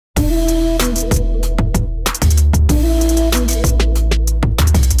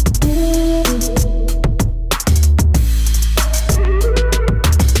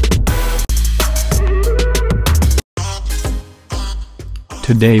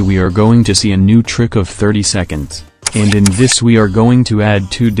today we are going to see a new trick of 30 seconds. And in this we are going to add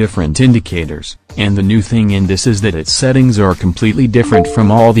two different indicators, and the new thing in this is that its settings are completely different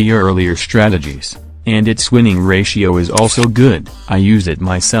from all the earlier strategies, and its winning ratio is also good. I use it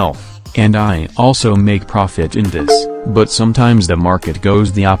myself, and I also make profit in this, but sometimes the market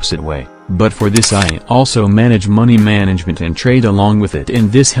goes the opposite way. But for this I also manage money management and trade along with it,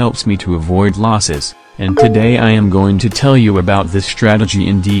 and this helps me to avoid losses. And today I am going to tell you about this strategy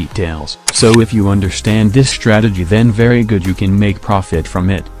in details. So if you understand this strategy, then very good, you can make profit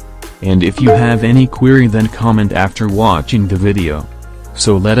from it. And if you have any query, then comment after watching the video.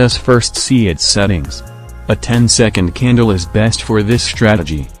 So let us first see its settings. A 10-second candle is best for this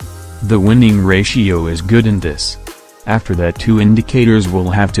strategy. The winning ratio is good in this. After that, two indicators will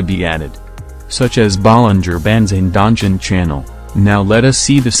have to be added, such as Bollinger Bands and Donchian Channel. Now let us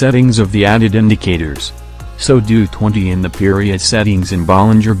see the settings of the added indicators. So do 20 in the period settings in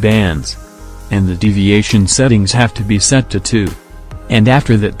Bollinger Bands. And the deviation settings have to be set to 2. And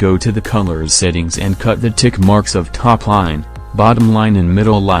after that go to the colors settings and cut the tick marks of top line, bottom line and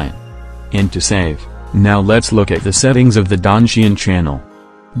middle line. And to save. Now let's look at the settings of the Donchian Channel.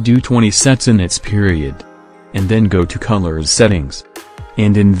 Do 20 sets in its period. And then go to colors settings.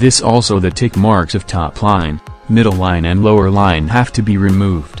 And in this also the tick marks of top line, middle line and lower line have to be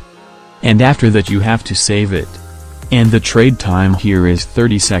removed. And after that you have to save it. And the trade time here is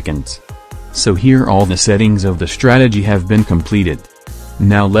 30 seconds. So here all the settings of the strategy have been completed.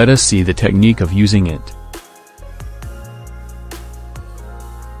 Now let us see the technique of using it.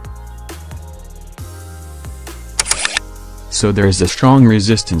 So there's a strong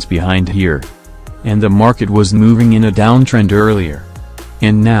resistance behind here. And the market was moving in a downtrend earlier.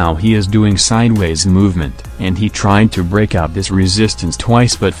 And now he is doing sideways movement, and he tried to break out this resistance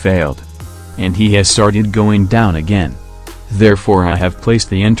twice but failed. And he has started going down again. Therefore I have placed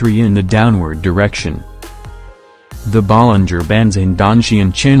the entry in the downward direction. The Bollinger Bands and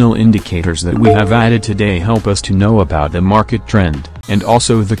Donchian Channel indicators that we have added today help us to know about the market trend, and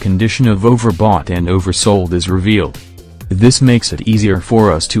also the condition of overbought and oversold is revealed. This makes it easier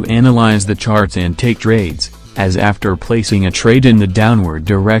for us to analyze the charts and take trades, as after placing a trade in the downward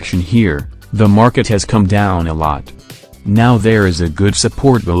direction here, the market has come down a lot. Now there is a good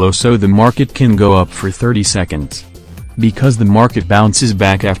support below, so the market can go up for 30 seconds. Because the market bounces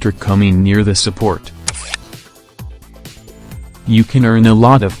back after coming near the support. You can earn a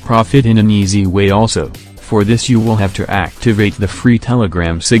lot of profit in an easy way also. For this you will have to activate the free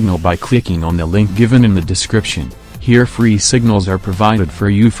Telegram signal by clicking on the link given in the description. Here free signals are provided for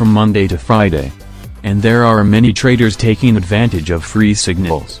you from Monday to Friday. And there are many traders taking advantage of free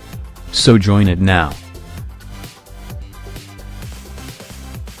signals. So join it now.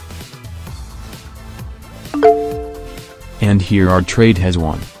 And here our trade has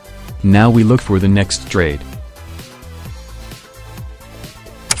won. Now we look for the next trade.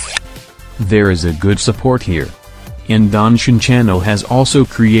 There is a good support here. And Donchian Channel has also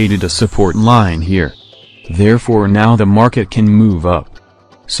created a support line here. Therefore now the market can move up.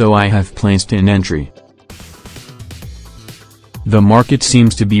 So I have placed an entry. The market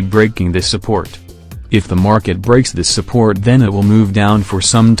seems to be breaking this support. If the market breaks this support, then it will move down for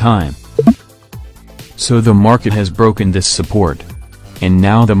some time. So the market has broken this support. And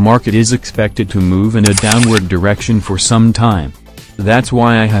now the market is expected to move in a downward direction for some time. That's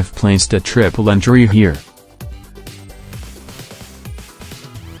why I have placed a triple entry here.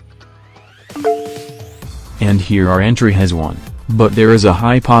 And here our entry has won. But there is a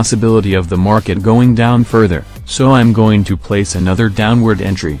high possibility of the market going down further, so I'm going to place another downward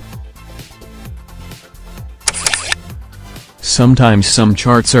entry. Sometimes some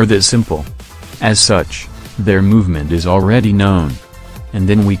charts are this simple. As such, their movement is already known. And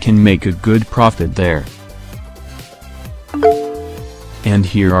then we can make a good profit there. And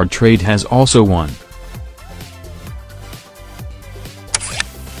here our trade has also won.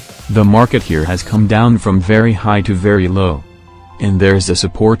 The market here has come down from very high to very low. And there's a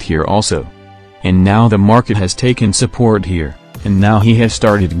support here also. And now the market has taken support here, and now he has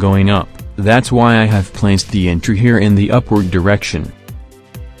started going up. That's why I have placed the entry here in the upward direction.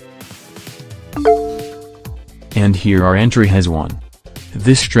 And here our entry has won.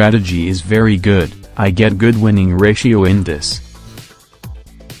 This strategy is very good, I get good winning ratio in this.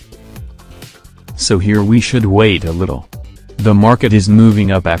 So here we should wait a little. The market is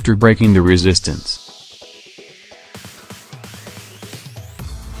moving up after breaking the resistance.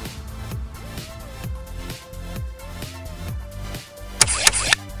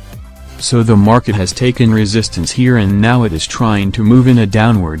 So the market has taken resistance here and now it is trying to move in a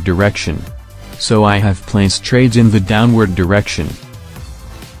downward direction. So I have placed trades in the downward direction.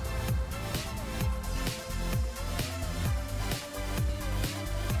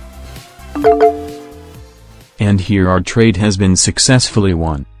 And here our trade has been successfully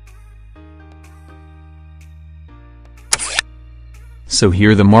won. So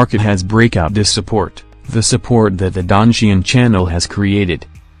here the market has breakout this support, the support that the Donchian channel has created.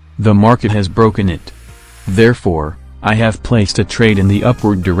 The market has broken it. Therefore, I have placed a trade in the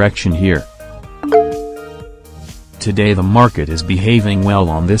upward direction here. Today the market is behaving well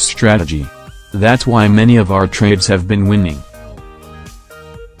on this strategy. That's why many of our trades have been winning.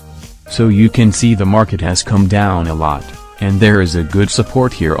 So you can see the market has come down a lot, and there is a good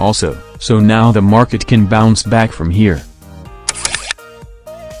support here also, so now the market can bounce back from here.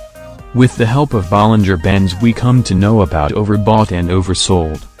 With the help of Bollinger Bands we come to know about overbought and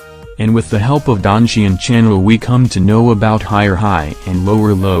oversold. And with the help of Donchian channel we come to know about higher high and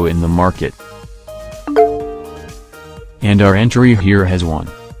lower low in the market. And our entry here has won.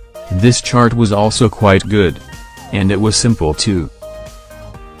 This chart was also quite good. And it was simple too.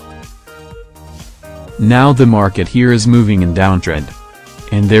 Now the market here is moving in downtrend.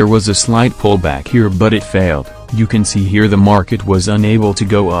 And there was a slight pullback here but it failed. You can see here the market was unable to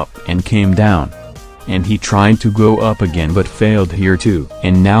go up and came down. And he tried to go up again but failed here too.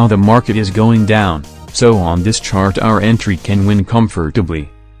 And now the market is going down, so on this chart our entry can win comfortably.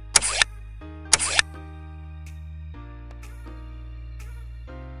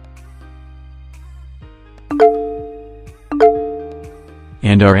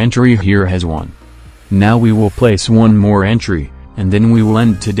 And our entry here has won. Now we will place one more entry, and then we will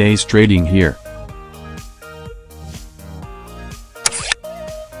end today's trading here.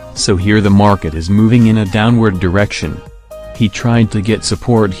 So here the market is moving in a downward direction. He tried to get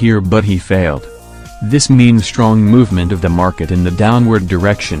support here but he failed. This means strong movement of the market in the downward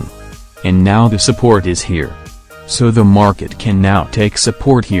direction. And now the support is here. So the market can now take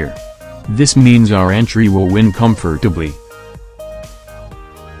support here. This means our entry will win comfortably.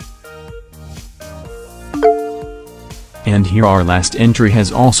 And here our last entry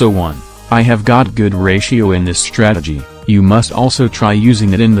has also won. I have got good ratio in this strategy. You must also try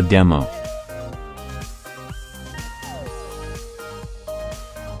using it in the demo.